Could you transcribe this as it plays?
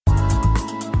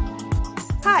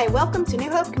Hi, welcome to New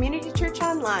Hope Community Church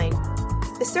Online.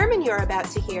 The sermon you're about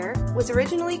to hear was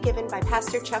originally given by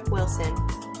Pastor Chuck Wilson.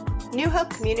 New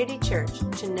Hope Community Church,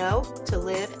 to know, to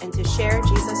live, and to share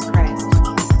Jesus Christ.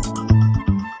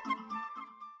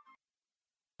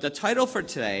 The title for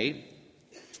today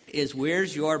is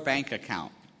Where's Your Bank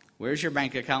Account? Where's your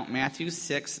bank account? Matthew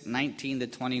 6, 19 to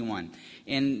 21.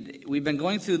 And we've been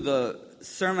going through the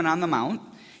Sermon on the Mount,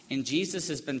 and Jesus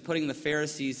has been putting the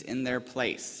Pharisees in their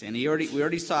place. And we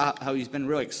already saw how he's been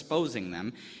really exposing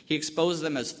them. He exposed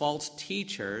them as false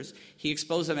teachers. He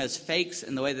exposed them as fakes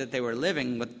in the way that they were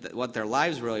living, what their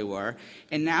lives really were.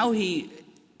 And now he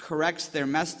corrects their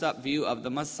messed up view of the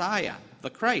Messiah,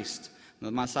 the Christ. The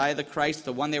Messiah, the Christ,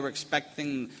 the one they were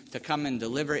expecting to come and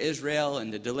deliver Israel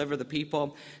and to deliver the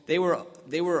people. There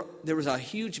was a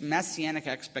huge messianic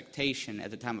expectation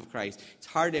at the time of Christ. It's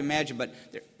hard to imagine, but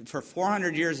for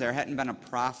 400 years there hadn't been a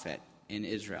prophet in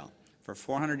Israel. For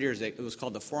 400 years, it was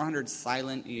called the 400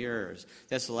 silent years.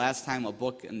 That's the last time a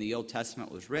book in the Old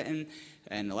Testament was written,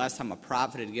 and the last time a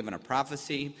prophet had given a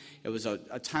prophecy. It was a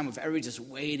time of everybody just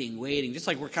waiting, just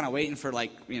like we're kind of waiting for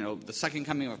the second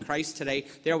coming of Christ today.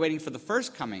 They were waiting for the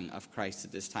first coming of Christ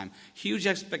at this time. Huge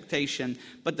expectation,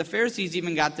 but the Pharisees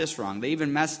even got this wrong. They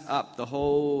even messed up the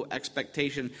whole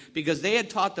expectation because they had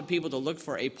taught the people to look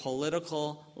for a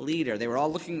political leader. They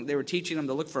were teaching them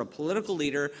to look for a political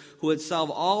leader who would solve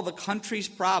all the country's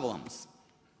problems.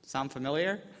 Sound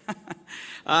familiar?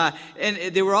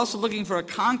 And they were also looking for a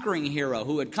conquering hero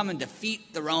who would come and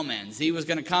defeat the Romans. He was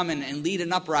going to come and lead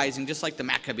an uprising just like the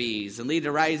Maccabees, and lead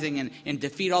a rising and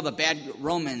defeat all the bad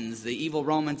Romans, the evil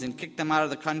Romans, and kick them out of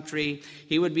the country.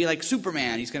 He would be like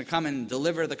Superman. He's going to come and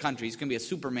deliver the country. He's going to be a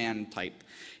Superman type.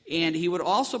 And he would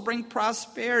also bring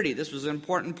prosperity. This was an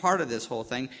important part of this whole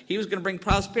thing. He was going to bring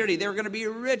prosperity. They were going to be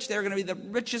rich. They were going to be the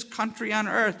richest country on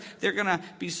earth. They're going to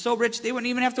be so rich they wouldn't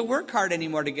even have to work hard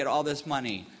anymore to get all this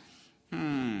money.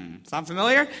 Sound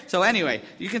familiar? So anyway,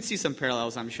 you can see some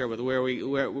parallels, I'm sure, with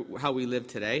how we live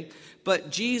today.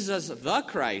 But Jesus, the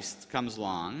Christ, comes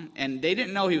along, and they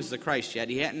didn't know he was the Christ yet.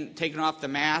 He hadn't taken off the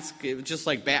mask. It was just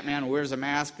like Batman wears a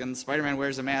mask and Spider-Man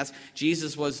wears a mask.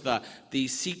 Jesus was the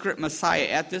secret Messiah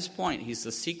at this point. He's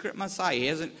the secret Messiah. He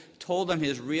hasn't told them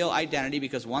his real identity,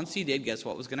 because once he did, guess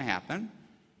what was going to happen?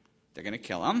 They're going to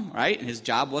kill him, right? And his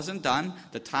job wasn't done.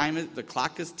 The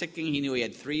clock is ticking. He knew he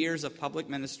had 3 years of public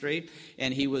ministry,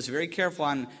 and he was very careful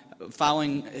on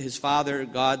following his Father,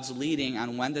 God's leading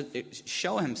on when to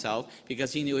show himself,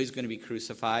 because he knew he was going to be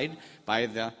crucified by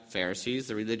the Pharisees,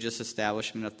 the religious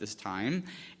establishment of this time.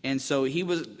 And so he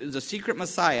was the secret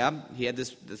Messiah. He had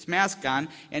this mask on,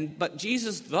 but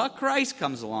Jesus, the Christ,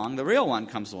 comes along, the real one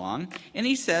comes along, and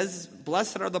he says,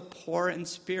 "Blessed are the poor in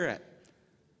spirit.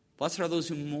 Blessed are those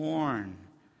who mourn.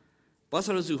 Blessed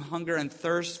are those who hunger and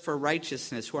thirst for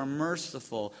righteousness, who are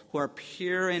merciful, who are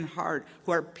pure in heart,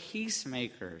 who are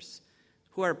peacemakers,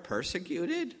 who are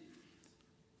persecuted."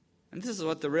 And this is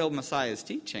what the real Messiah is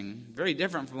teaching. Very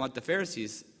different from what the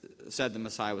Pharisees said the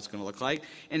Messiah was going to look like.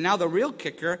 And now the real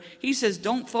kicker, he says,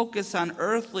 don't focus on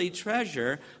earthly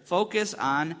treasure, focus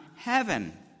on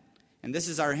heaven. And this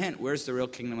is our hint. Where's the real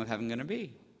kingdom of heaven going to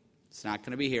be? It's not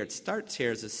going to be here. It starts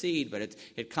here as a seed, but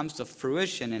it comes to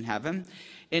fruition in heaven.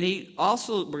 And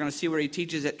we're going to see where he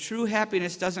teaches that true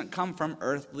happiness doesn't come from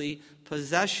earthly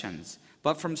possessions,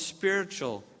 but from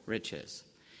spiritual riches.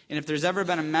 And if there's ever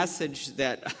been a message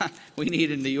that we need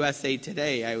in the USA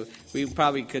today, we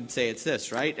probably could say it's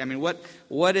this, right? I mean,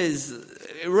 what is,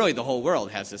 really the whole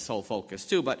world has this whole focus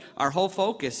too, but our whole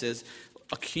focus is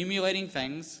accumulating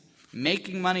things,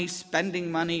 making money, spending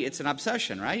money. It's an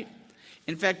obsession, right?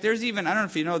 In fact, there's even, I don't know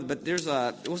if you know, but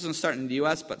it wasn't starting in the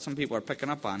U.S., but some people are picking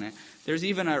up on it. There's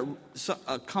even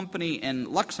a company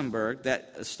in Luxembourg,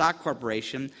 a stock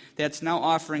corporation, that's now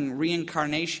offering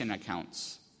reincarnation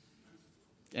accounts.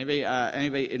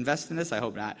 Anybody invest in this? I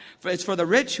hope not. It's for the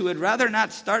rich who would rather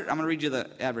not start, I'm going to read you the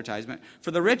advertisement,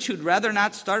 for the rich who'd rather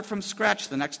not start from scratch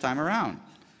the next time around.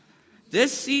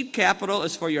 This seed capital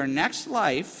is for your next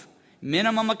life,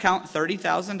 minimum account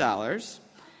 $30,000.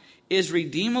 Is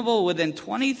redeemable within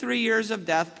 23 years of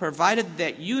death, provided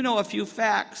that you know a few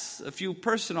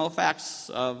personal facts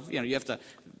of, you have to,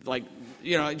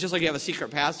 just like you have a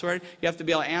secret password, you have to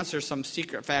be able to answer some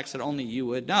secret facts that only you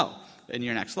would know in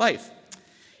your next life.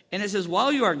 And it says,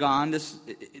 while you are gone,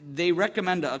 they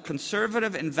recommend a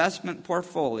conservative investment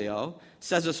portfolio.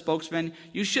 Says a spokesman,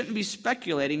 you shouldn't be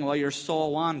speculating while your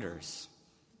soul wanders.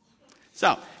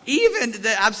 So, even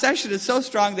the obsession is so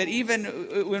strong that even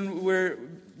when we're,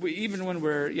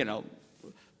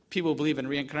 people believe in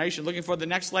reincarnation, looking for the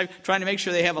next life, trying to make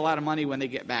sure they have a lot of money when they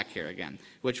get back here again,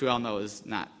 which we all know is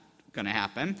not going to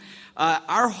happen.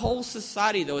 Our whole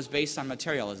society, though, is based on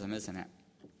materialism, isn't it?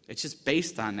 It's just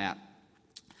based on that.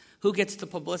 Who gets the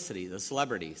publicity? The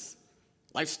celebrities.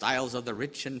 Lifestyles of the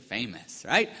rich and famous,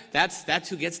 right? That's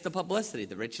who gets the publicity,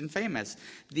 the rich and famous.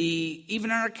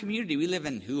 Even in our community, we live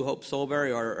in New Hope,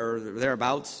 Soulbury, or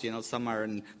thereabouts. Some are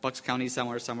in Bucks County,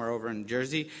 somewhere over in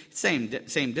Jersey. Same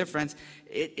difference.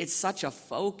 It's such a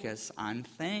focus on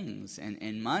things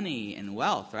and money and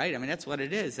wealth, right? I mean, that's what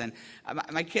it is. And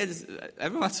my kids,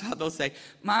 every once in a while, they'll say,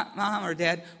 "Mom or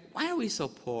Dad, why are we so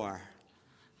poor?"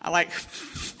 I'm like,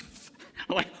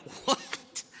 what?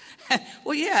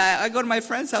 Well, yeah, I go to my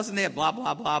friend's house and they have blah,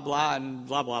 blah, blah, blah, and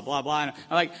blah, blah, blah, blah. And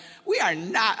I'm like,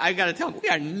 I got to tell them, we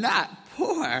are not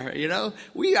poor,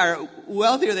 We are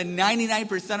wealthier than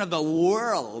 99% of the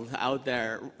world out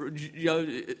there.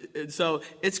 So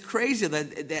it's crazy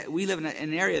that we live in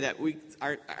an area that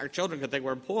our children could think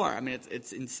we're poor. I mean,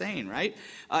 it's insane, right?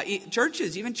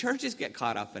 Even churches get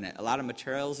caught up in it. A lot of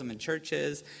materialism in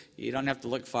churches. You don't have to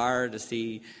look far to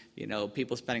see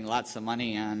people spending lots of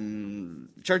money on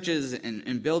churches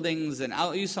and buildings, and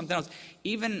I'll use something else.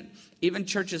 Even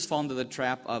churches fall into the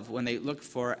trap of when they look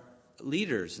for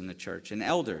leaders in the church and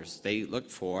elders, they look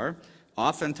for,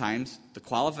 oftentimes,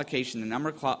 the number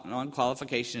one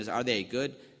qualification is, are they a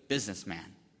good businessman?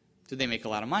 Do they make a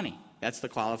lot of money? That's the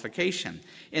qualification.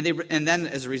 And then,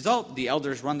 as a result, the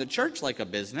elders run the church like a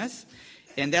business,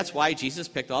 and that's why Jesus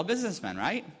picked all businessmen,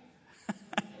 right?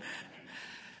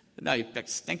 No, you pick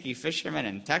stinky fishermen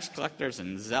and tax collectors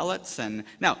and zealots. And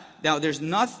now there's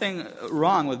nothing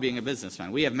wrong with being a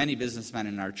businessman. We have many businessmen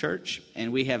in our church,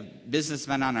 and we have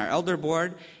businessmen on our elder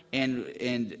board.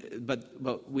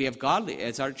 But we have godly,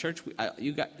 as our church.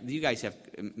 You guys have,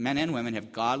 men and women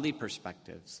have godly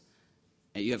perspectives.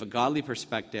 You have a godly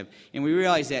perspective, and we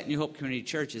realize that New Hope Community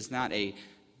Church is not a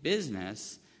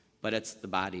business, but it's the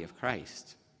body of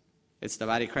Christ. It's the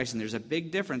body of Christ, and there's a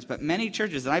big difference. But many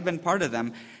churches, and I've been part of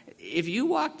them, if you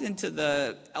walked into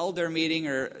the elder meeting,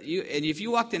 and if you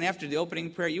walked in after the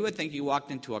opening prayer, you would think you walked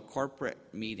into a corporate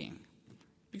meeting,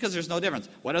 because there's no difference.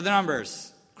 What are the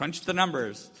numbers? Crunch the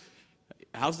numbers.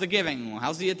 How's the giving?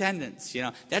 How's the attendance?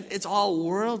 It's all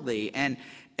worldly, and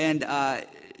I've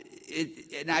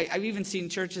even seen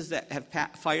churches that have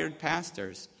fired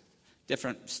pastors,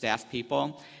 different staff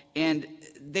people, and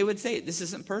they would say, "This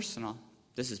isn't personal.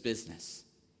 This is business.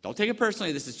 Don't take it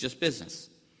personally. This is just business."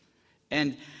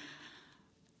 And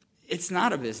it's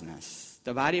not a business.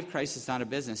 The body of Christ is not a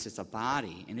business. It's a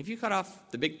body. And if you cut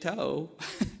off the big toe,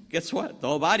 guess what? The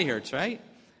whole body hurts, right?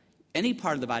 Any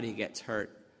part of the body gets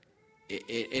hurt,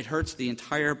 it hurts the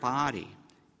entire body.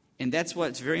 And that's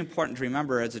what's very important to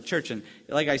remember as a church. And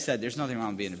like I said, there's nothing wrong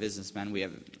with being a businessman. We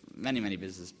have many, many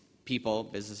business people,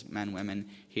 businessmen, women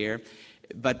here.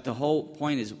 But the whole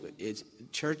point is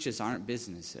churches aren't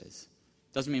businesses.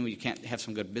 Doesn't mean we can't have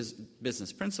some good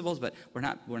business principles, but we're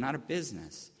not a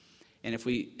business. And if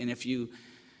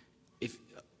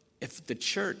the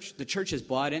church has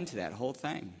bought into that whole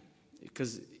thing,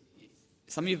 because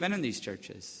some of you have been in these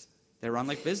churches, they're run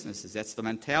like businesses. That's the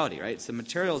mentality, right? It's the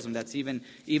materialism that's even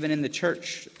in the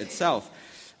church itself.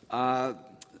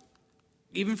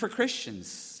 Even for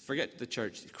Christians, forget the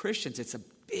church. Christians, it's a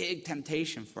big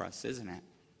temptation for us, isn't it?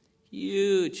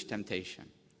 Huge temptation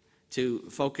to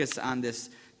focus on this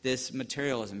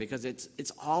materialism, because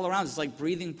it's all around. It's like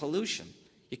breathing pollution.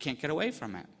 You can't get away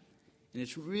from it. And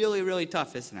it's really, really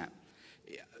tough, isn't it?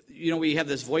 We have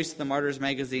this Voice of the Martyrs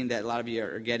magazine that a lot of you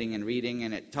are getting and reading,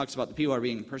 and it talks about the people who are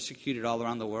being persecuted all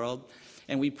around the world.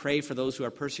 And we pray for those who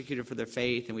are persecuted for their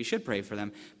faith, and we should pray for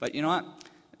them. But you know what?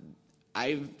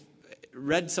 I've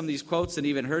read some of these quotes and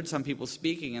even heard some people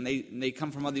speaking, and they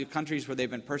come from other countries where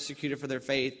they've been persecuted for their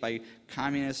faith by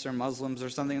communists or Muslims or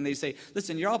something, and they say,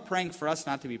 "Listen, you're all praying for us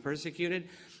not to be persecuted,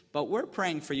 but we're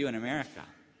praying for you in America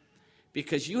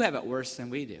because you have it worse than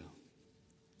we do."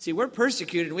 See, we're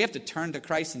persecuted, and we have to turn to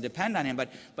Christ and depend on Him,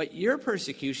 but your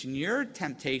persecution, your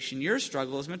temptation, your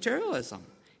struggle is materialism.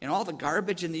 And all the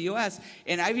garbage in the U.S.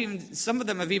 And some of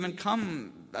them have even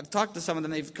come, I've talked to some of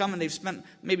them, they've come and they've spent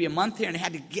maybe a month here and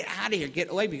had to get out of here, get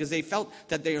away, because they felt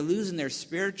that they are losing their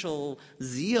spiritual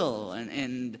zeal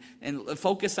and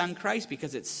focus on Christ,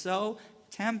 because it's so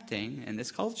tempting in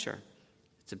this culture.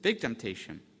 It's a big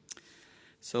temptation.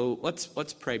 So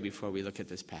let's pray before we look at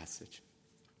this passage.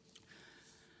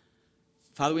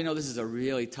 Father, we know this is a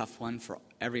really tough one for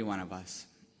every one of us,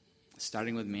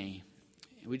 starting with me.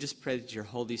 We just pray that your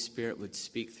Holy Spirit would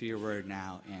speak through your word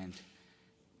now and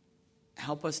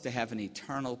help us to have an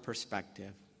eternal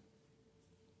perspective.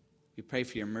 We pray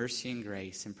for your mercy and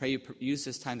grace, and pray you use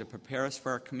this time to prepare us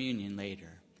for our communion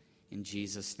later. In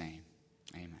Jesus' name,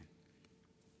 amen.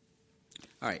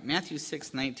 All right, Matthew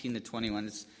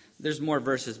 6:19-21. There's more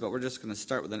verses, but we're just going to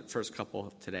start with the first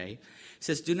couple today. It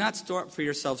says, "Do not store up for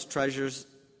yourselves treasures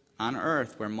on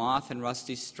earth, where moth and rust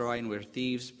destroy and where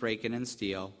thieves break in and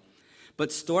steal.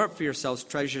 But store up for yourselves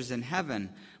treasures in heaven,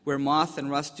 where moth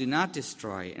and rust do not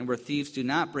destroy and where thieves do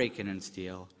not break in and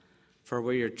steal. For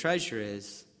where your treasure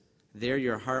is, there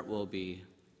your heart will be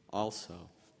also."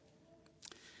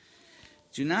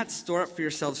 Do not store up for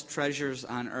yourselves treasures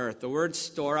on earth. The word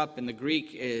store up in the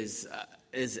Greek is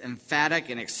emphatic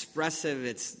and expressive.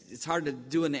 It's hard to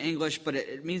do in the English, but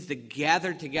it means to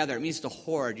gather together. It means to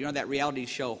hoard. You know that reality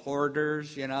show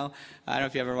Hoarders, you know? I don't know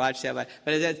if you ever watched that,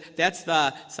 but that's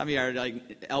some of you are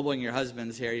like elbowing your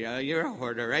husbands here, you know, you're a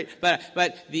hoarder, right? But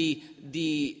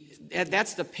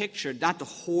that's the picture, not to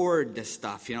hoard the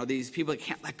stuff. You know, these people that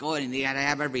can't let go and they got to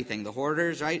have everything, the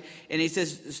hoarders, right? And he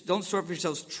says, don't store for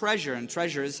yourselves treasure, and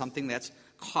treasure is something that's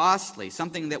costly,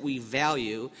 something that we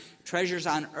value. Treasures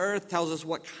on earth tells us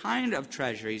what kind of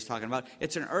treasure he's talking about.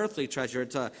 It's an earthly treasure.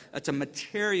 It's a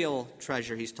material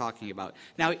treasure he's talking about.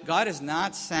 Now, God is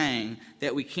not saying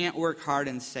that we can't work hard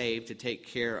and save to take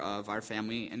care of our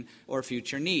family or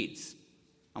future needs.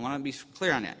 I want to be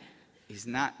clear on that.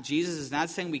 Jesus is not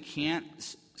saying we can't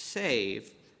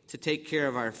save to take care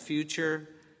of our future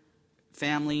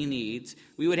family needs.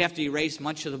 We would have to erase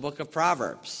much of the book of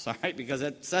Proverbs, all right, because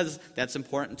it says that's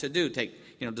important to do,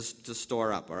 to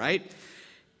store up, all right?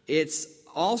 It's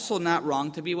also not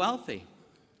wrong to be wealthy.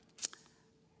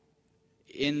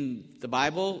 In the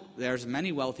Bible, there's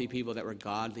many wealthy people that were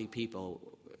godly people.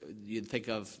 You'd think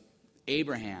of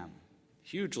Abraham,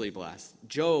 hugely blessed,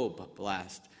 Job,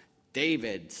 blessed,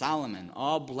 David, Solomon,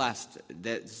 all blessed.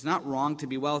 It's not wrong to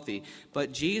be wealthy.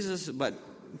 But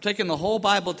taking the whole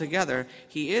Bible together,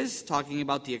 he is talking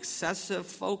about the excessive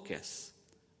focus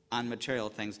on material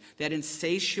things, that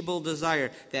insatiable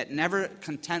desire, that never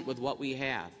content with what we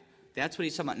have. That's what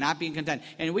he's talking about, not being content.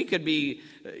 And we could be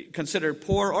considered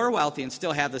poor or wealthy and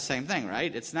still have the same thing,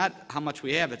 right? It's not how much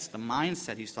we have, it's the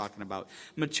mindset he's talking about.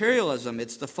 Materialism,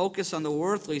 it's the focus on the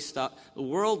worldly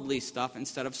stuff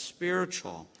instead of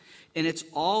spiritual. And it's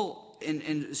all,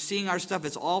 in seeing our stuff,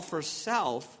 it's all for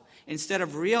self, instead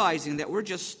of realizing that we're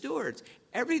just stewards.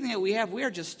 Everything that we have, we are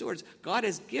just stewards. God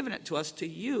has given it to us to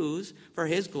use for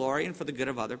his glory and for the good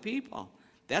of other people.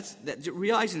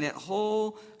 Realizing that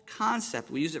whole concept.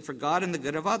 We use it for God and the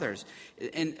good of others.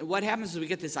 And what happens is we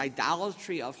get this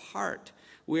idolatry of heart,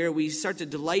 where we start to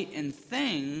delight in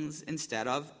things instead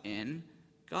of in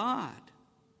God.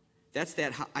 That's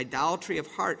that idolatry of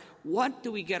heart. What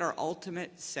do we get our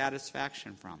ultimate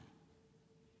satisfaction from?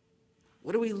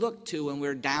 What do we look to when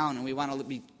we're down and we want to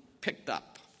be picked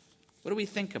up? What do we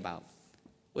think about?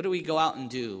 What do we go out and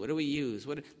do? What do we use?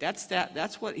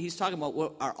 That's what he's talking about,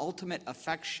 what our ultimate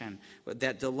affection,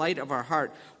 that delight of our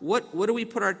heart. What do we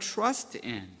put our trust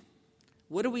in?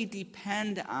 What do we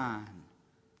depend on?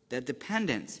 That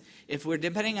dependence. If we're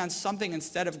depending on something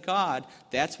instead of God,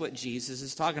 that's what Jesus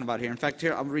is talking about here. In fact,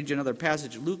 here, I'll read you another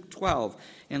passage, Luke 12.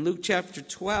 In Luke chapter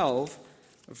 12,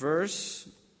 verse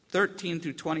 13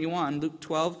 through 21, Luke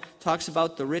 12 talks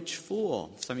about the rich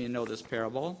fool. Some of you know this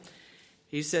parable.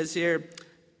 He says here,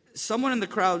 someone in the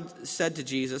crowd said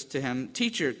to him,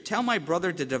 "Teacher, tell my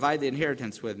brother to divide the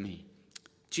inheritance with me."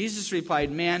 Jesus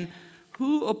replied, "Man,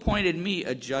 who appointed me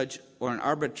a judge or an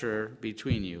arbiter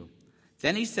between you?"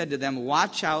 Then he said to them,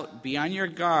 "Watch out, be on your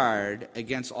guard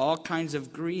against all kinds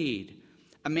of greed.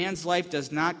 A man's life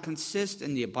does not consist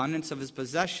in the abundance of his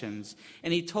possessions."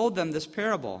 And he told them this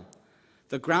parable.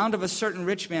 The ground of a certain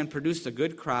rich man produced a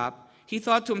good crop. He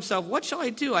thought to himself, "What shall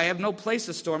I do? I have no place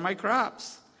to store my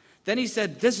crops." Then he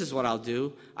said, "This is what I'll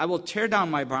do. I will tear down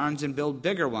my barns and build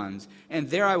bigger ones, and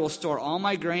there I will store all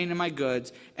my grain and my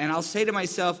goods. And I'll say to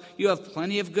myself, you have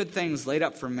plenty of good things laid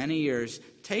up for many years.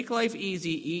 Take life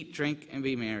easy, eat, drink, and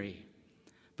be merry."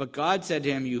 But God said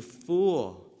to him, "You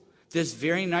fool, this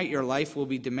very night your life will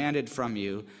be demanded from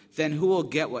you. Then who will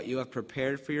get what you have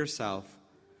prepared for yourself?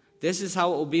 This is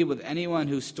how it will be with anyone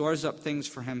who stores up things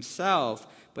for himself,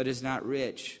 but is not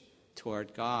rich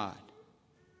toward God."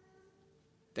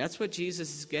 That's what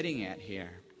Jesus is getting at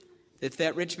here. If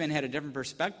that rich man had a different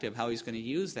perspective how he's going to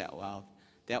use that wealth,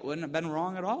 that wouldn't have been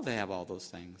wrong at all to have all those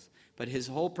things. But his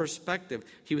whole perspective,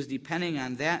 he was depending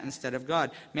on that instead of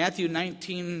God. Matthew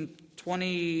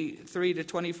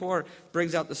 19:23-24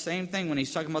 brings out the same thing when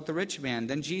he's talking about the rich man.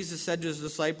 Then Jesus said to his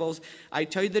disciples, "I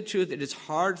tell you the truth, it is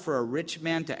hard for a rich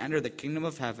man to enter the kingdom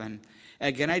of heaven.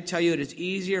 Again, I tell you, it is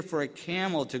easier for a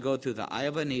camel to go through the eye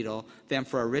of a needle than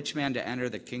for a rich man to enter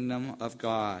the kingdom of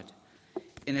God."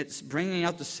 And it's bringing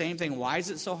out the same thing. Why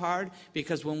is it so hard?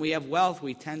 Because when we have wealth,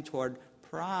 we tend toward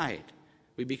pride.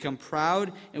 We become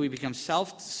proud and we become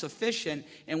self-sufficient,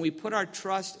 and we put our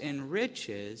trust in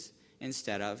riches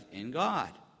instead of in God.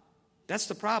 That's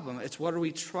the problem. It's what are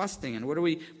we trusting in? What are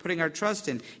we putting our trust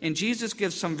in? And Jesus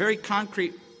gives some very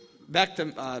concrete, back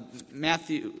to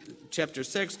Matthew chapter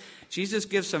 6, Jesus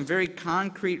gives some very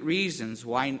concrete reasons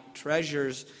why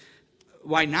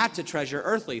not to treasure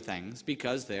earthly things,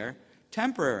 because they're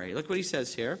temporary. Look what he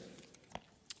says here.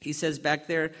 He says back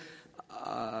there,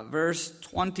 verse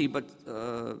 20,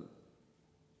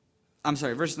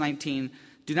 verse 19,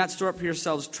 do not store up for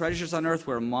yourselves treasures on earth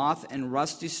where moth and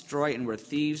rust destroy and where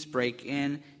thieves break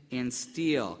in and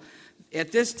steal.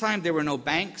 At this time, there were no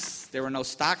banks, there were no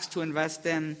stocks to invest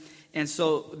in, and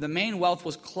so the main wealth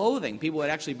was clothing. People would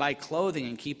actually buy clothing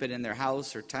and keep it in their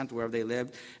house or tent, wherever they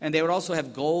lived. And they would also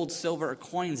have gold, silver, or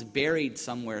coins buried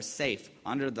somewhere safe,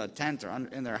 under the tent or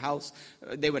in their house.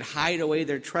 They would hide away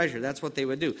their treasure. That's what they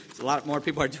would do. A lot more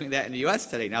people are doing that in the U.S.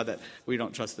 today, now that we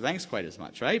don't trust the banks quite as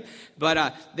much, right?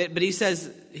 But he says,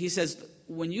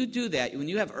 when you do that, when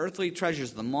you have earthly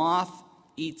treasures, the moth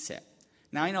eats it.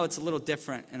 Now, I know it's a little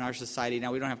different in our society.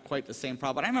 Now, we don't have quite the same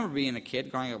problem. But I remember being a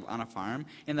kid growing up on a farm,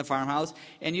 in the farmhouse,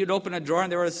 and you'd open a drawer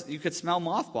and you could smell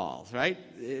mothballs, right?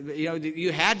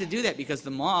 You had to do that because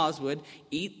the moths would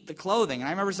eat the clothing. And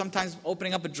I remember sometimes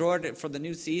opening up a drawer for the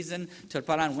new season to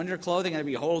put on winter clothing, and there'd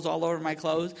be holes all over my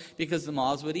clothes because the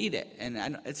moths would eat it.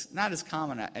 And it's not as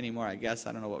common anymore, I guess.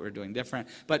 I don't know what we're doing different.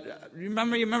 But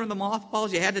remember the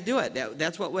mothballs? You had to do it.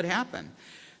 That's what would happen.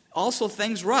 Also,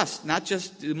 things rust, not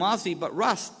just the moths eat, but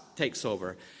rust takes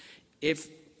over. If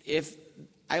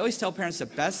I always tell parents the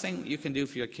best thing you can do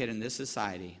for your kid in this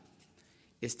society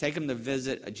is take them to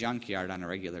visit a junkyard on a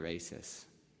regular basis.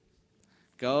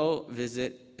 Go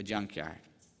visit a junkyard.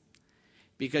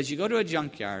 Because you go to a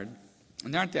junkyard,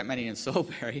 and there aren't that many in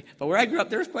Solebury, but where I grew up,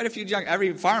 there was quite a few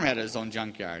every farm had its own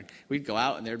junkyard. We'd go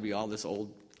out, and there'd be all this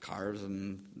old cars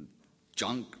and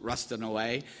junk rusting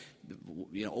away.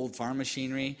 Old farm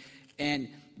machinery,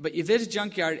 but you visit a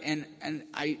junkyard, and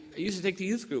I used to take the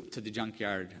youth group to the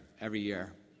junkyard every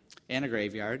year, and a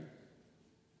graveyard,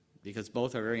 because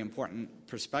both are very important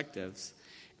perspectives.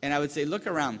 And I would say, look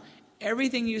around.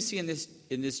 Everything you see in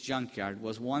this junkyard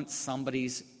was once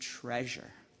somebody's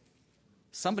treasure.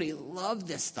 Somebody loved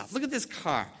this stuff. Look at this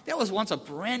car. That was once a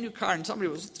brand new car, and somebody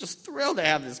was just thrilled to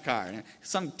have this car. And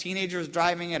some teenager was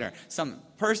driving it, or some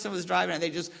person was driving it,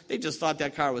 and they just thought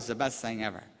that car was the best thing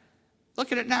ever.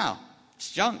 Look at it now. It's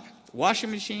junk.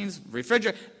 Washing machines,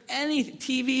 refrigerator,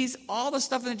 TVs, all the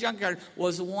stuff in the junkyard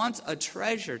was once a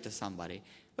treasure to somebody,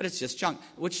 but it's just junk,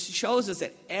 which shows us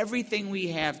that everything we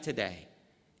have today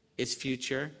is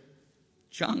future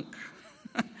junk.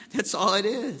 That's all it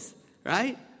is,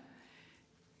 right?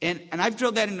 And I've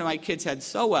drilled that into my kids' heads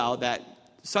so well that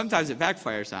sometimes it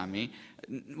backfires on me.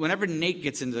 Whenever Nate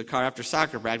gets into the car after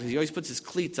soccer practice, he always puts his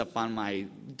cleats up on my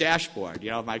dashboard,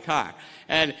 of my car.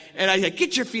 And I say,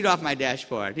 get your feet off my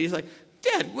dashboard. He's like,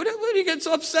 Dad, what are you getting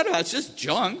so upset about? It's just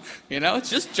junk, it's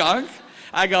just junk.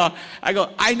 I go,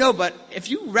 I know, but if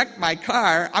you wreck my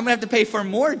car, I'm going to have to pay for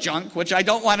more junk, which I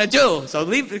don't want to do. So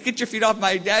get your feet off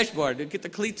my dashboard and get the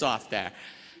cleats off there.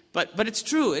 But it's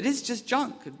true. It is just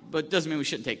junk. But it doesn't mean we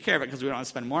shouldn't take care of it because we don't want to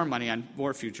spend more money on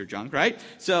more future junk, right?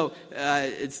 So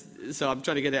I'm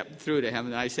trying to get that through to him.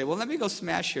 And I say, well, let me go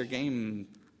smash your game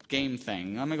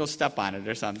thing. I'm going to go step on it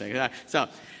or something. So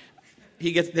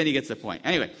he gets the point.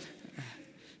 Anyway.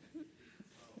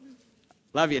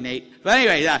 Love you, Nate. But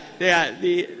anyway,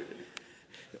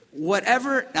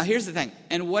 whatever. Now here's the thing.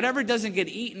 And whatever doesn't get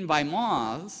eaten by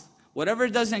moths, whatever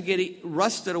doesn't get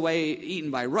rusted away,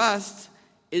 eaten by rust,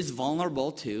 is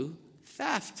vulnerable to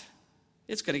theft.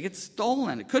 It's going to get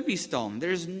stolen. It could be stolen.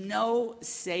 There's no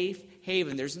safe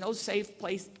haven. There's no safe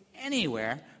place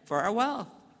anywhere for our wealth.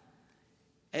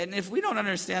 And if we don't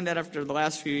understand that after the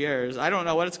last few years, I don't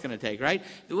know what it's going to take, right?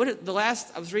 I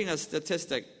was reading a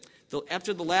statistic.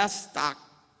 After the last stock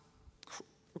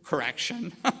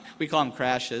correction, we call them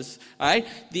crashes, all right?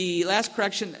 The last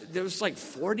correction, there was like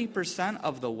 40%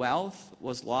 of the wealth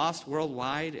was lost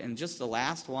worldwide in just the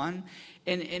last one.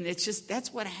 And it's just,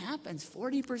 that's what happens.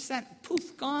 40%,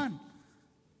 poof, gone.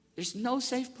 There's no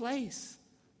safe place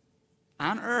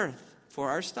on earth for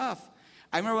our stuff.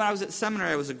 I remember when I was at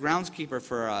seminary, I was a groundskeeper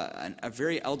for a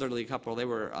very elderly couple. They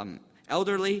were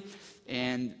elderly,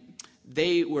 and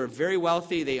they were very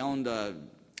wealthy. They owned a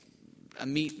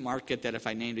meat market that if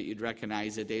I named it, you'd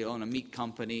recognize it. They own a meat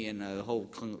company and a whole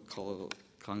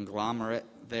conglomerate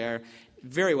there.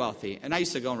 Very wealthy. And I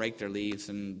used to go and rake their leaves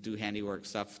and do handiwork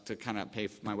stuff to kind of pay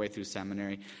my way through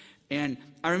seminary. And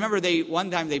I remember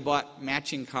one time they bought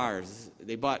matching cars.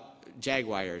 They bought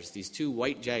Jaguars, these two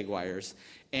white Jaguars.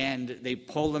 And they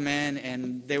pulled them in,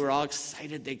 and they were all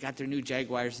excited. They got their new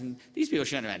Jaguars, and these people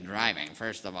shouldn't have been driving,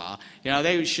 first of all.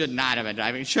 They should not have been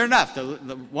driving. Sure enough,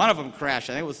 one of them crashed.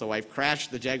 I think it was the wife,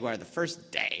 crashed the Jaguar the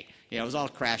first day. It was all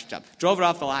crashed up. Drove it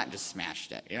off the lot and just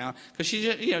smashed it, Because she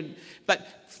just, but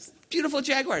beautiful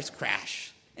Jaguars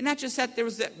crash. And not just that,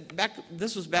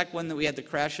 this was back when we had the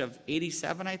crash of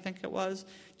 87, I think it was.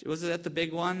 Was it at the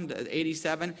big one, the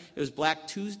 87? It was Black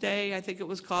Tuesday, I think it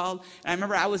was called. And I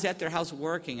remember I was at their house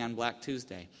working on Black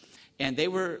Tuesday. And I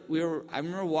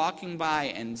remember walking by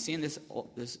and seeing this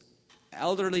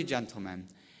elderly gentleman.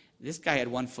 This guy had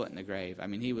 1 foot in the grave. I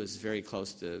mean, he was very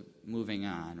close to moving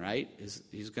on, right?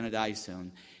 He's going to die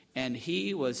soon. And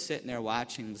he was sitting there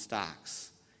watching the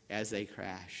stocks as they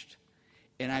crashed.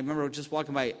 And I remember just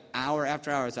walking by hour after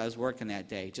hour as I was working that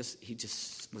day. He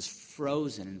just was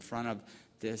frozen in front of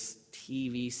this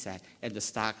TV set, and the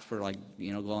stocks were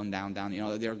going down.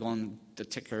 They were going the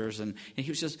tickers, and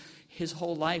he was just, his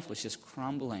whole life was just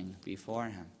crumbling before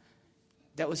him.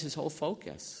 That was his whole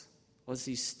focus, was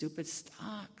these stupid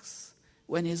stocks,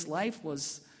 when his life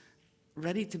was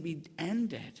ready to be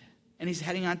ended, and he's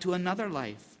heading on to another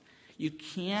life. You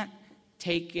can't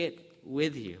take it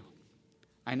with you.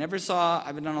 I've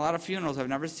been on a lot of funerals. I've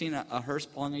never seen a hearse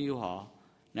pulling a U-Haul.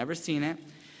 Never seen it.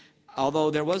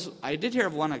 Although I did hear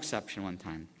of one exception one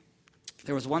time.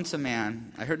 There was once a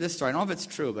man, I heard this story, I don't know if it's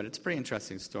true, but it's a pretty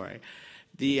interesting story.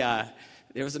 There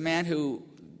was a man who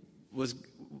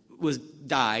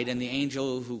died, and the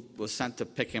angel who was sent to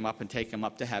pick him up and take him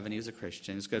up to heaven, he was a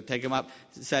Christian, he was going to take him up,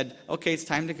 said, okay, it's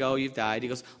time to go, you've died. He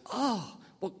goes, oh,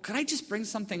 well, could I just bring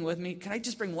something with me? Could I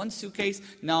just bring one suitcase?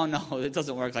 No, it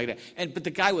doesn't work like that. But the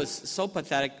guy was so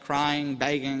pathetic, crying,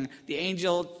 begging. The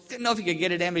angel didn't know if he could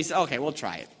get it in, but he said, okay, we'll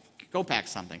try it. Go pack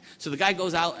something. So the guy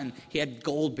goes out, and he had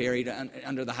gold buried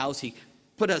under the house. He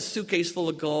put a suitcase full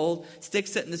of gold,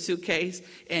 sticks it in the suitcase,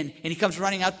 and he comes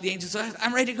running out to the angel and says,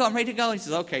 I'm ready to go. He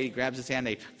says, okay. He grabs his hand.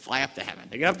 They fly up to heaven.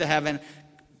 They get up to heaven,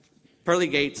 pearly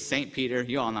gates, St. Peter.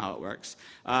 You all know how it works.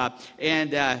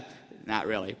 Not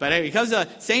really. But anyway, he comes to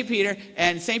St. Peter,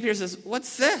 and St. Peter says,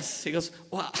 what's this? He goes,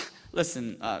 well,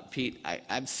 listen, Pete,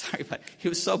 I'm sorry, but he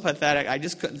was so pathetic, I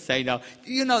just couldn't say no.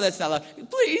 That's not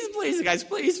allowed. Please, guys,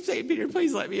 please, St. Peter,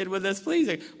 please let me in with this, please.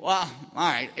 Well, all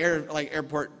right,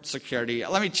 airport security.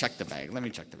 Let me check the bag.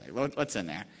 What's in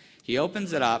there? He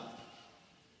opens it up,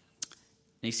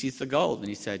 and he sees the gold, and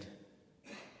he said,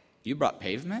 you brought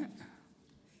pavement?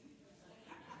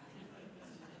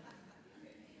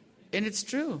 And it's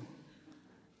true.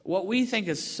 What we think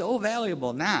is so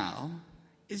valuable now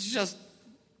is just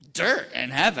dirt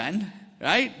in heaven,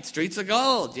 right? Streets of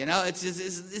gold,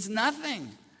 it's nothing.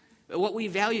 What we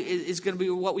value is going to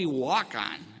be what we walk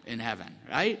on in heaven,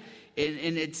 right?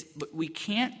 But you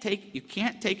can't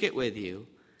take it with you,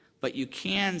 but you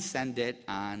can send it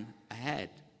on ahead.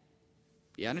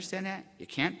 You understand that? You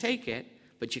can't take it,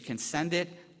 but you can send it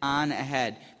on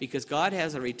ahead, because God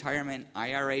has a retirement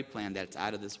IRA plan that's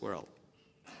out of this world.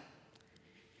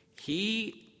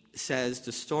 He says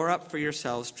to store up for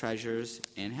yourselves treasures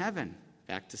in heaven.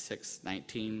 Back to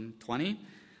 6:19-20.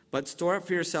 But store up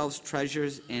for yourselves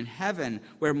treasures in heaven,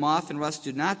 where moth and rust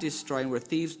do not destroy, and where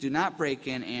thieves do not break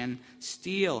in and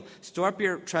steal. Store up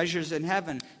your treasures in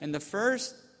heaven. And the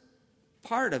first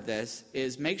part of this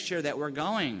is make sure that we're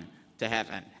going to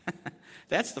heaven.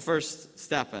 That's the first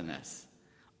step in this.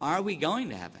 Are we going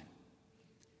to heaven?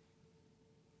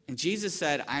 And Jesus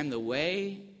said, I'm the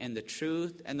way and the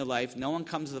truth and the life. No one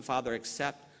comes to the Father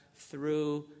except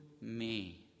through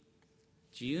me.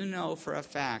 Do you know for a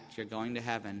fact you're going to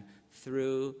heaven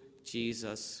through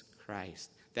Jesus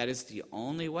Christ? That is the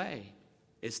only way,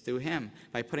 is through him,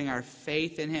 by putting our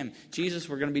faith in him. Jesus,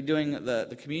 we're going to be doing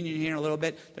the communion here in a little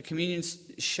bit. The communion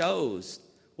shows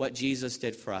what Jesus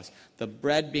did for us. The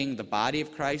bread being the body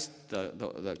of Christ,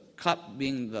 the cup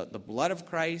being the blood of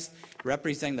Christ,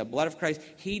 representing the blood of Christ.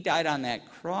 He died on that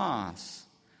cross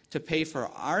to pay for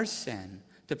our sin,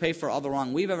 to pay for all the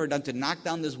wrong we've ever done, to knock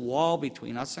down this wall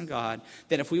between us and God,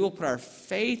 that if we will put our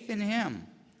faith in him,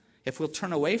 if we'll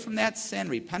turn away from that sin,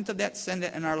 repent of that sin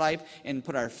in our life, and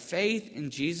put our faith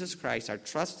in Jesus Christ, our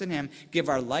trust in him, give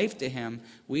our life to him,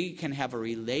 we can have a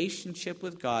relationship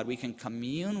with God. We can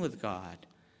commune with God.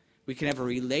 We can have a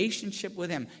relationship with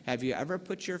him. Have you ever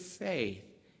put your faith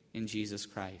in Jesus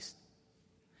Christ?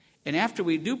 And after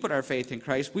we do put our faith in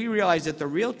Christ, we realize that the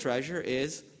real treasure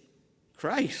is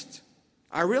Christ.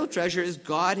 Our real treasure is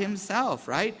God himself,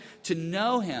 right? To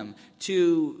know him,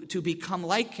 to become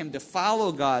like him, to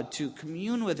follow God, to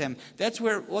commune with him. That's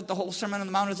what the whole Sermon on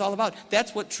the Mount is all about.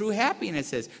 That's what true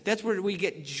happiness is. That's where we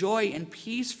get joy and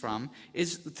peace from,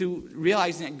 is through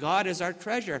realizing that God is our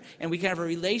treasure. And we can have a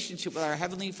relationship with our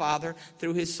Heavenly Father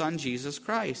through his Son, Jesus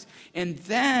Christ. And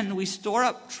then we store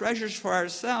up treasures for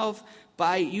ourselves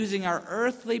by using our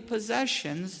earthly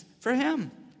possessions for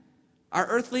him. Our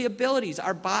earthly abilities,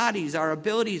 our bodies, our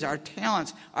abilities, our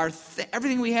talents,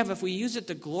 everything we have, if we use it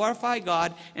to glorify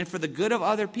God and for the good of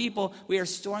other people, we are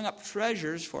storing up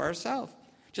treasures for ourselves.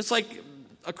 Just like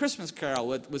A Christmas Carol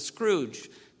with Scrooge,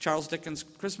 Charles Dickens'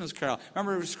 Christmas Carol.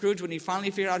 Remember Scrooge, when he finally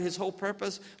figured out his whole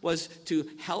purpose was to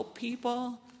help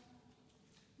people?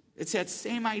 It's that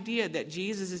same idea that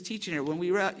Jesus is teaching here. When we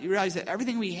realize that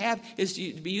everything we have is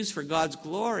to be used for God's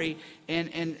glory and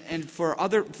for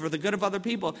the good of other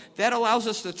people, that allows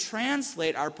us to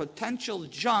translate our potential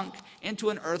junk into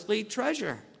an earthly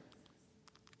treasure.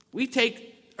 We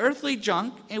take earthly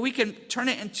junk and we can turn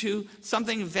it into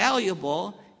something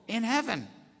valuable in heaven.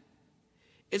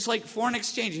 It's like foreign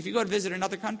exchange. If you go to visit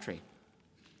another country,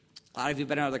 a lot of you have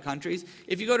been in other countries.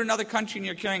 If you go to another country and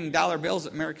you're carrying dollar bills,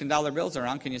 American dollar bills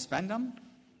around, can you spend them?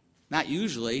 Not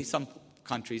usually, some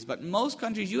countries, but most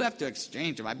countries you have to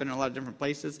exchange them. I've been in a lot of different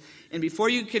places. And before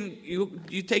you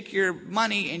take your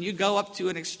money and you go up to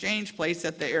an exchange place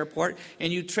at the airport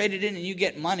and you trade it in and you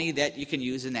get money that you can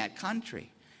use in that country.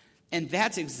 And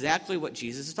that's exactly what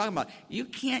Jesus is talking about.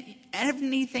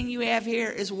 Anything you have here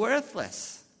is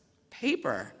worthless.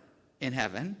 Paper in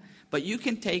heaven. But you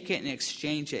can take it and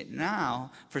exchange it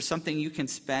now for something you can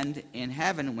spend in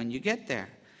heaven when you get there.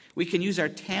 We can use our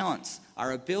talents,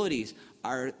 our abilities,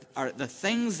 the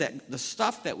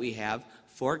stuff that we have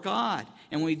for God.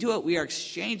 And when we do it, we are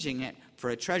exchanging it for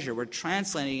a treasure. We're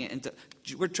translating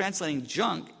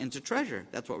junk into treasure.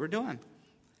 That's what we're doing.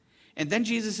 And then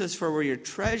Jesus says, for where your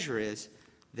treasure is,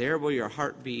 there will your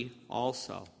heart be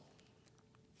also.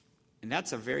 And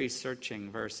that's a very searching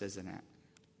verse, isn't it?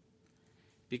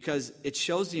 Because it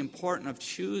shows the importance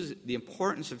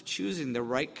of choosing the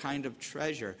right kind of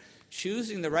treasure.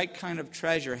 Choosing the right kind of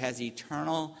treasure has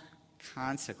eternal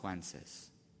consequences.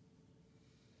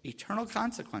 Eternal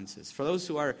consequences. For those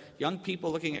who are young people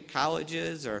looking at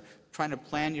colleges or trying to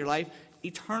plan your life,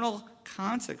 eternal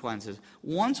consequences.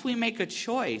 Once we make a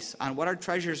choice on what our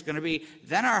treasure is going to be,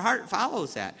 then our heart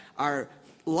follows that. Our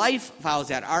life follows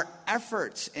that. Our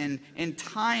efforts and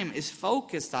time is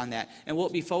focused on that. And will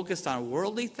it be focused on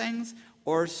worldly things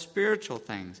or spiritual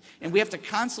things? And we have to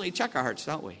constantly check our hearts,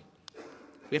 don't we?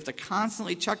 We have to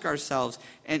constantly check ourselves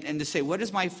and to say, what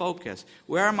is my focus?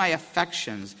 Where are my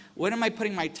affections? What am I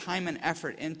putting my time and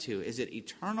effort into? Is it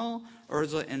eternal or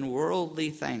is it in worldly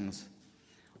things?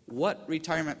 What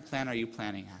retirement plan are you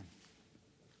planning on?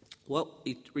 What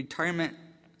retirement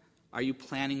are you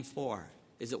planning for?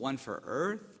 Is it one for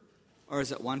earth or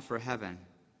is it one for heaven?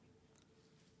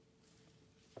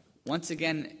 Once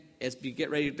again, as we get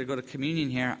ready to go to communion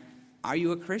here, are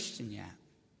you a Christian yet?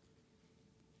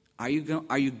 Are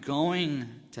you going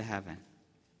to heaven?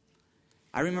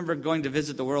 I remember going to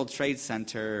visit the World Trade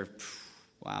Center.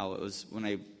 Wow, it was when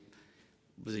I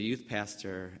was a youth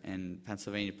pastor in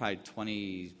Pennsylvania,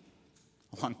 probably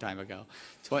a long time ago,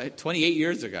 28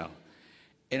 years ago.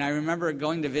 And I remember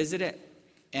going to visit it,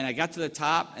 and I got to the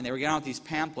top, and they were getting out these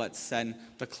pamphlets saying,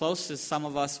 the closest some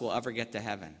of us will ever get to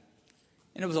heaven.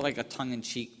 And it was like a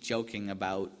tongue-in-cheek joking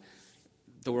about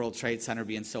the World Trade Center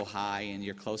being so high, and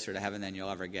you're closer to heaven than you'll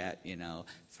ever get,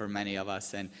 for many of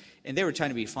us. And they were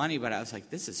trying to be funny, but I was like,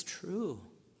 this is true.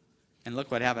 And look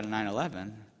what happened in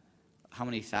 9/11. How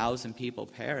many thousand people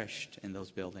perished in those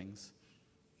buildings.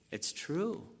 It's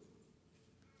true.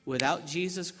 Without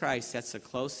Jesus Christ, that's the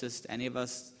closest any of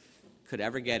us could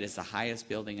ever get, is the highest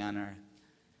building on earth.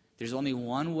 There's only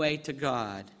one way to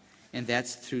God, and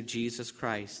that's through Jesus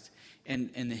Christ. And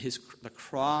the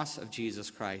cross of Jesus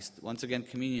Christ. Once again,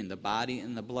 communion, the body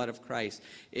and the blood of Christ.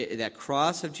 That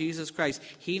cross of Jesus Christ,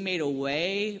 he made a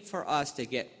way for us to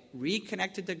get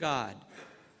reconnected to God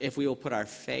if we will put our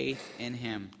faith in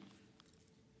him.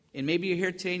 And maybe you're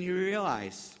here today and you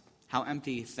realize how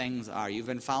empty things are. You've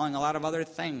been following a lot of other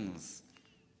things,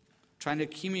 trying to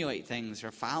accumulate things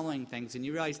or following things, and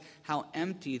you realize how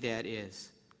empty that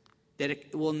is. That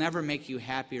it will never make you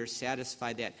happy or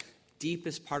satisfy that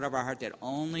deepest part of our heart that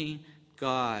only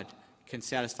God can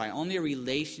satisfy. Only a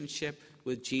relationship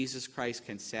with Jesus Christ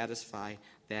can satisfy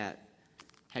that.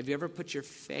 Have you ever put your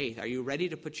faith, are you ready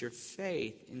to put your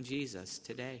faith in Jesus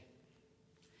today?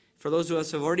 For those of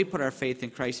us who have already put our faith in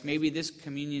Christ, maybe this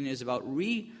communion is about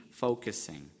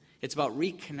refocusing It's about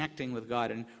reconnecting with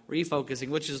God and refocusing,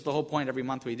 which is the whole point. Every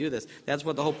month we do this. That's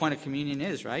what the whole point of communion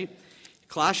is, right?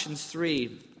 Colossians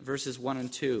 3, verses 1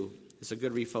 and 2 is a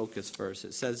good refocus verse.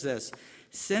 It says this,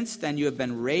 "Since then you have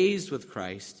been raised with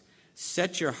Christ,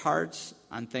 set your hearts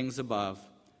on things above,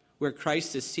 where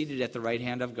Christ is seated at the right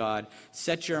hand of God.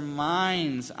 Set your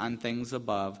minds on things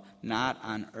above, not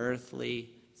on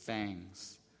earthly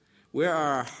things." Where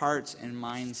are our hearts and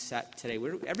minds set today?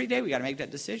 Every day we got to make that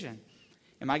decision.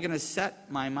 Am I going to set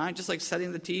my mind, just like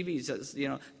setting the TV,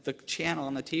 the channel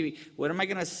on the TV, what am I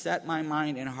going to set my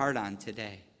mind and heart on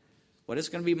today? What is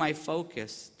going to be my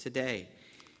focus today?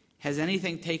 Has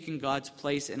anything taken God's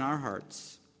place in our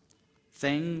hearts?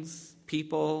 Things,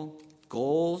 people,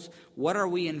 goals? What are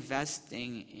we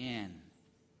investing in?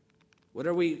 What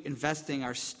are we investing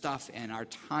our stuff in, our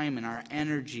time and our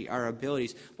energy, our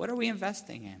abilities? What are we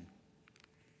investing in?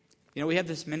 We have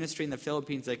this ministry in the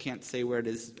Philippines. I can't say where it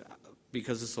is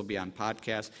because this will be on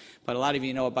podcast, but a lot of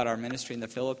you know about our ministry in the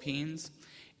Philippines.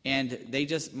 And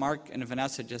Mark and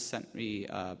Vanessa just sent me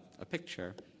a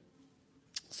picture,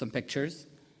 some pictures.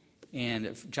 And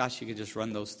if, Josh, you could just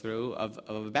run those through of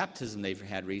a baptism they've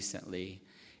had recently.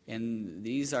 And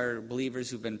these are believers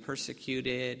who've been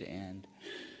persecuted and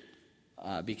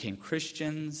became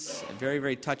Christians. Very,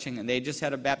 very touching. And they just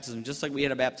had a baptism, just like we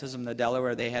had a baptism in the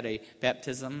Delaware. They had a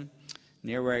baptism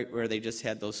near where they just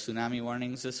had those tsunami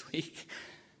warnings this week.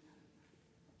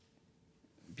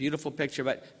 Beautiful picture.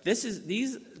 But this is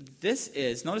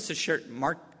notice the shirt.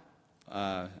 Mark,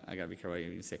 I got to be careful what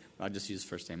you say. I'll just use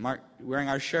first name. Mark wearing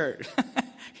our shirt.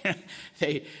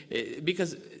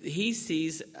 Because he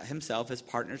sees himself as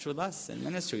partners with us in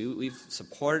ministry. We've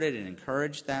supported and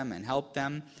encouraged them and helped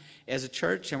them as a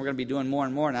church, and we're going to be doing more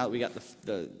and more now that we got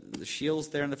the shields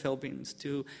there in the Philippines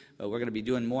too. We're going to be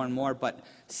doing more and more. But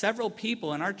several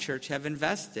people in our church have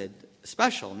invested,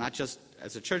 not just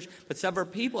as a church, but several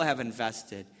people have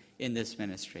invested in this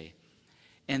ministry.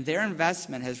 And their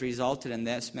investment has resulted in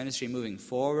this ministry moving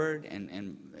forward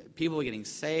and people getting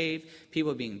saved,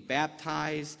 people being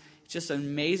baptized. It's just an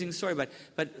amazing story.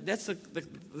 But that's the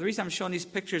reason I'm showing these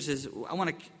pictures is I want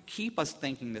to keep us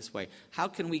thinking this way. How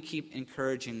can we keep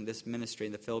encouraging this ministry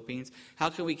in the Philippines? How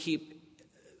can we keep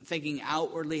thinking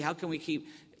outwardly? How can we keep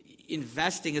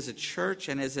investing as a church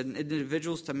and as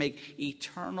individuals to make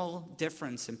eternal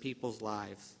difference in people's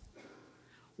lives?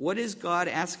 What is God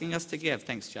asking us to give?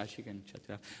 Thanks, Josh. You can shut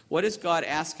that off. What is God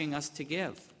asking us to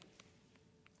give?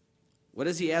 What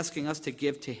is he asking us to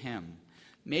give to him?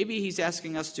 Maybe he's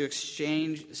asking us to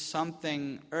exchange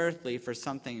something earthly for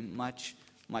something much,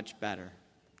 much better.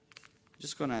 I'm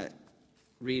just going to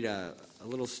read a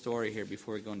little story here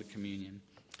before we go into communion.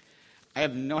 I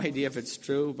have no idea if it's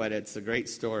true, but it's a great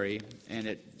story, and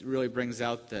it really brings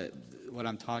out what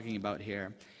I'm talking about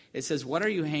here. It says, "What are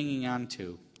you hanging on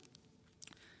to?"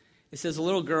 It says, a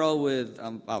little girl with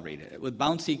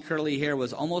bouncy curly hair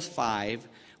was almost 5.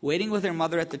 Waiting with her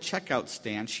mother at the checkout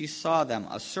stand, she saw them,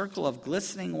 a circle of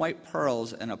glistening white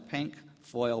pearls in a pink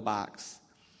foil box.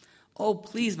 "Oh,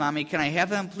 please, Mommy, can I have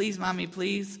them? Please, Mommy,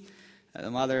 please."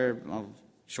 The mother, I'll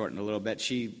shorten a little bit,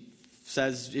 she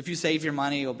says, "If you save your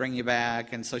money, we'll bring you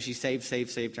back." And so she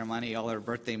saved her money, all her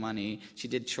birthday money. She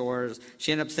did chores.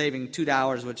 She ended up saving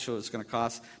 $2, which was going to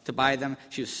cost to buy them.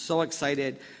 She was so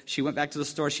excited. She went back to the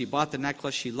store. She bought the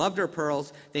necklace. She loved her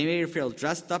pearls. They made her feel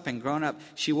dressed up and grown up.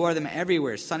 She wore them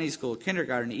everywhere, Sunday school,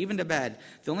 kindergarten, even to bed.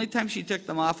 The only time she took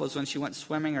them off was when she went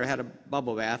swimming or had a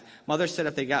bubble bath. Mother said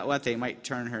if they got wet, they might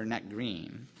turn her neck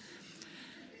green.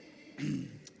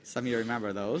 Some of you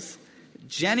remember those.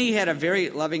 Jenny had a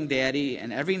very loving daddy,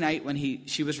 and every night when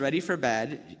she was ready for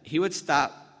bed, he would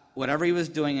stop whatever he was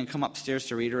doing and come upstairs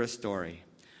to read her a story.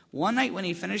 One night when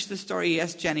he finished the story, he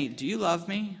asked Jenny, "Do you love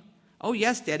me?" "Oh,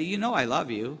 yes, Daddy, you know I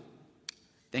love you."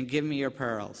 "Then give me your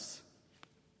pearls."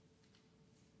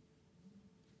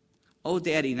 "Oh,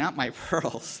 Daddy, not my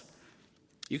pearls.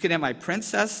 You can have my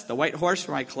princess, the white horse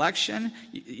for my collection,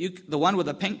 the one with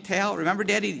the pink tail. Remember,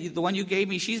 Daddy, the one you gave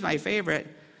me, she's my favorite."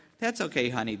 "That's okay,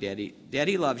 honey, Daddy.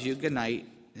 Daddy loves you. Good night."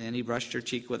 And he brushed her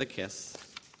cheek with a kiss.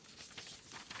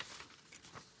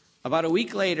 About a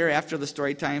week later, after the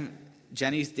story time,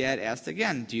 Jenny's dad asked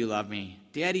again, "Do you love me?"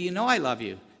 "Daddy, you know I love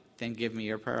you." "Then give me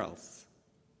your pearls."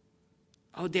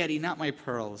 "Oh, Daddy, not my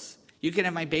pearls. You can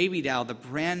have my baby doll, the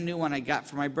brand new one I got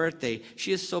for my birthday.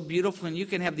 She is so beautiful, and you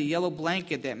can have the yellow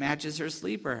blanket that matches her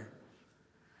sleeper."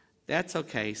 "That's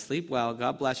okay. Sleep well.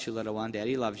 God bless you, little one.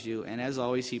 Daddy loves you." And as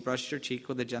always, he brushed her cheek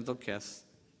with a gentle kiss.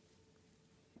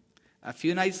 A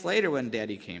few nights later, when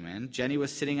Daddy came in, Jenny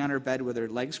was sitting on her bed with her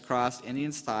legs crossed,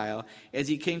 Indian style. As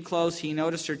he came close, he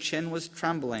noticed her chin was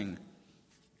trembling.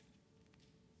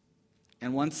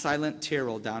 and one silent tear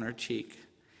rolled down her cheek.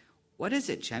 "What is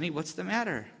it, Jenny? What's the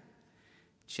matter?"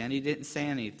 Jenny didn't say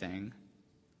anything,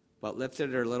 but lifted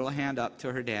her little hand up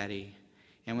to her daddy.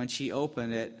 And when she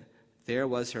opened it, there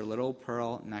was her little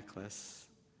pearl necklace.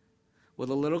 With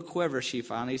a little quiver, she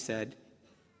finally said,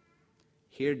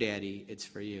 "Here, Daddy, it's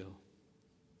for you."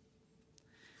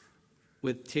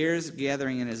 With tears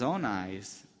gathering in his own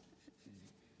eyes,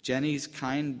 Jenny's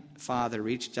kind father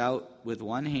reached out with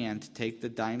one hand to take the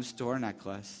dime store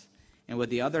necklace, and with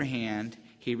the other hand,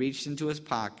 he reached into his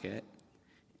pocket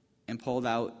and pulled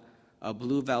out a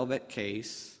blue velvet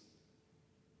case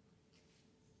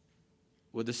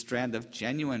with a strand of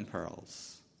genuine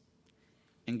pearls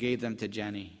and gave them to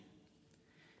Jenny.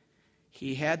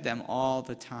 He had them all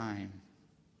the time.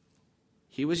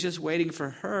 He was just waiting for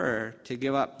her to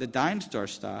give up the dime store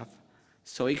stuff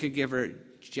so he could give her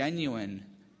genuine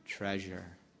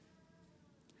treasure.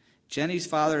 Jenny's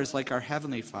Father is like our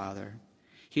Heavenly Father.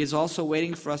 He is also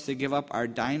waiting for us to give up our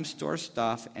dime store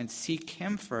stuff and seek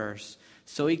Him first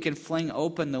so He can fling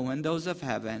open the windows of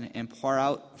heaven and pour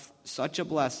out such a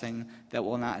blessing that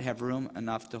will not have room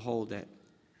enough to hold it.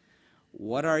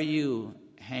 What are you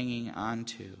hanging on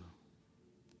to?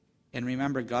 And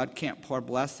remember, God can't pour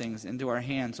blessings into our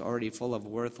hands already full of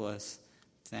worthless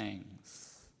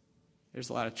things. There's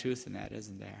a lot of truth in that,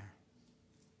 isn't there?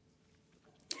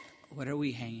 What are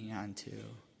we hanging on to?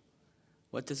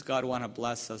 What does God want to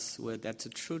bless us with that's a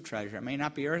true treasure? It may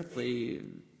not be earthly,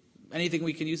 anything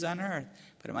we can use on earth,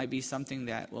 but it might be something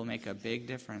that will make a big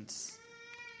difference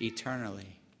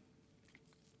eternally.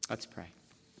 Let's pray.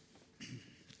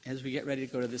 As we get ready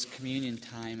to go to this communion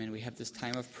time and we have this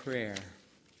time of prayer,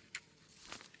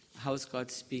 how is God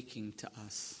speaking to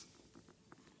us?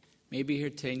 Maybe you're here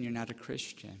today and you're not a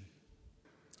Christian.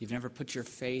 You've never put your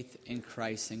faith in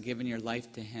Christ and given your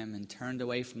life to Him and turned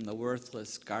away from the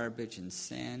worthless garbage and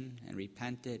sin and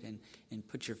repented and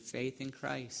put your faith in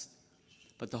Christ.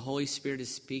 But the Holy Spirit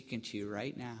is speaking to you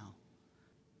right now.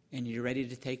 And you're ready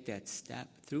to take that step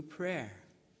through prayer.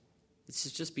 This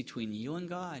is just between you and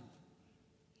God.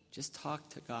 Just talk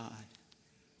to God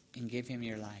and give Him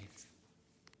your life.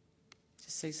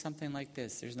 Just say something like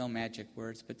this. There's no magic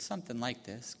words, but something like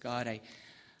this. God, I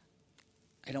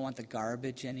don't want the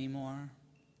garbage anymore.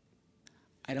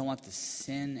 I don't want the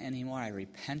sin anymore. I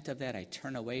repent of that. I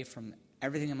turn away from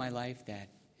everything in my life that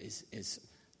is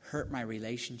hurt my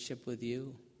relationship with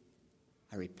you.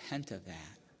 I repent of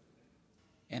that.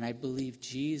 And I believe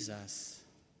Jesus,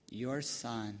 your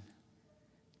Son,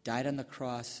 died on the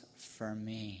cross for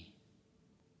me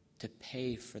to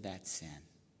pay for that sin.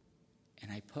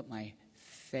 And I put my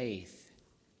faith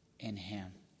in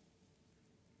Him.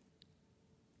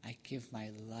 I give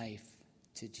my life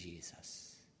to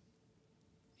Jesus.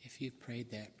 If you've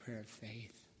prayed that prayer of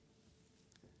faith,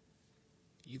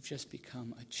 you've just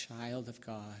become a child of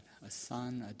God, a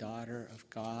son, a daughter of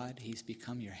God. He's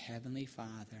become your Heavenly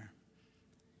Father.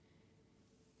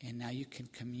 And now you can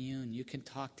commune. You can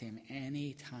talk to Him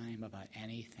anytime about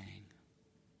anything.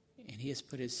 And He has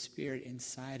put His Spirit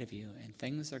inside of you, and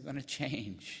things are going to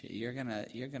change. You're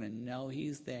gonna know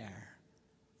He's there.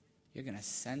 You're going to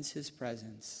sense His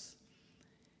presence.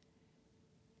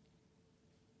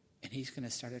 And He's going to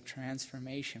start a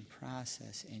transformation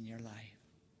process in your life.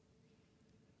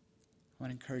 I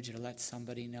want to encourage you to let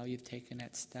somebody know you've taken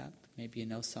that step. Maybe you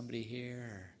know somebody here,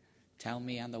 or tell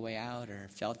me on the way out, or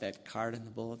fill out that card in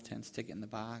the bulletin, stick it in the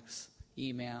box,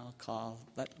 email, call.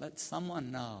 Let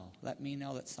someone know. Let me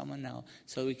know, let someone know,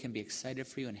 so we can be excited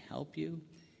for you and help you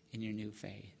in your new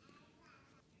faith.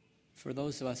 For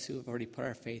those of us who have already put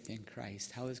our faith in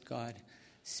Christ, how is God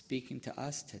speaking to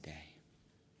us today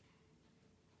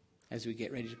as we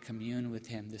get ready to commune with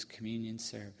Him, this communion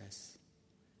service?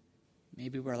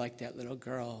 Maybe we're like that little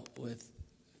girl with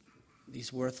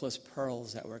these worthless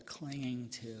pearls that we're clinging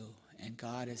to, and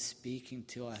God is speaking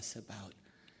to us about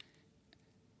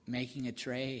making a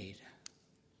trade,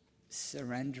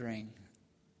 surrendering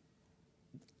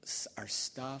our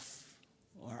stuff,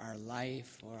 or our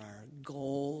life, or our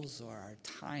goals, or our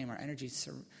time, our energy,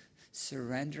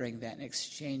 surrendering that and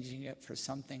exchanging it for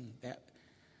something that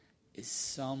is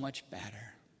so much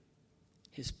better.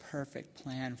 His perfect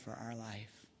plan for our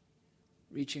life,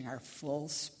 reaching our full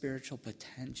spiritual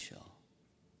potential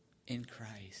in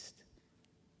Christ.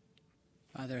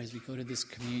 Father, as we go to this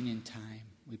communion time,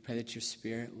 we pray that your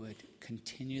Spirit would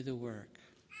continue the work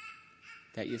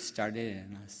that you've started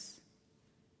in us.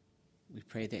 We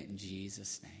pray that in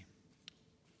Jesus' name.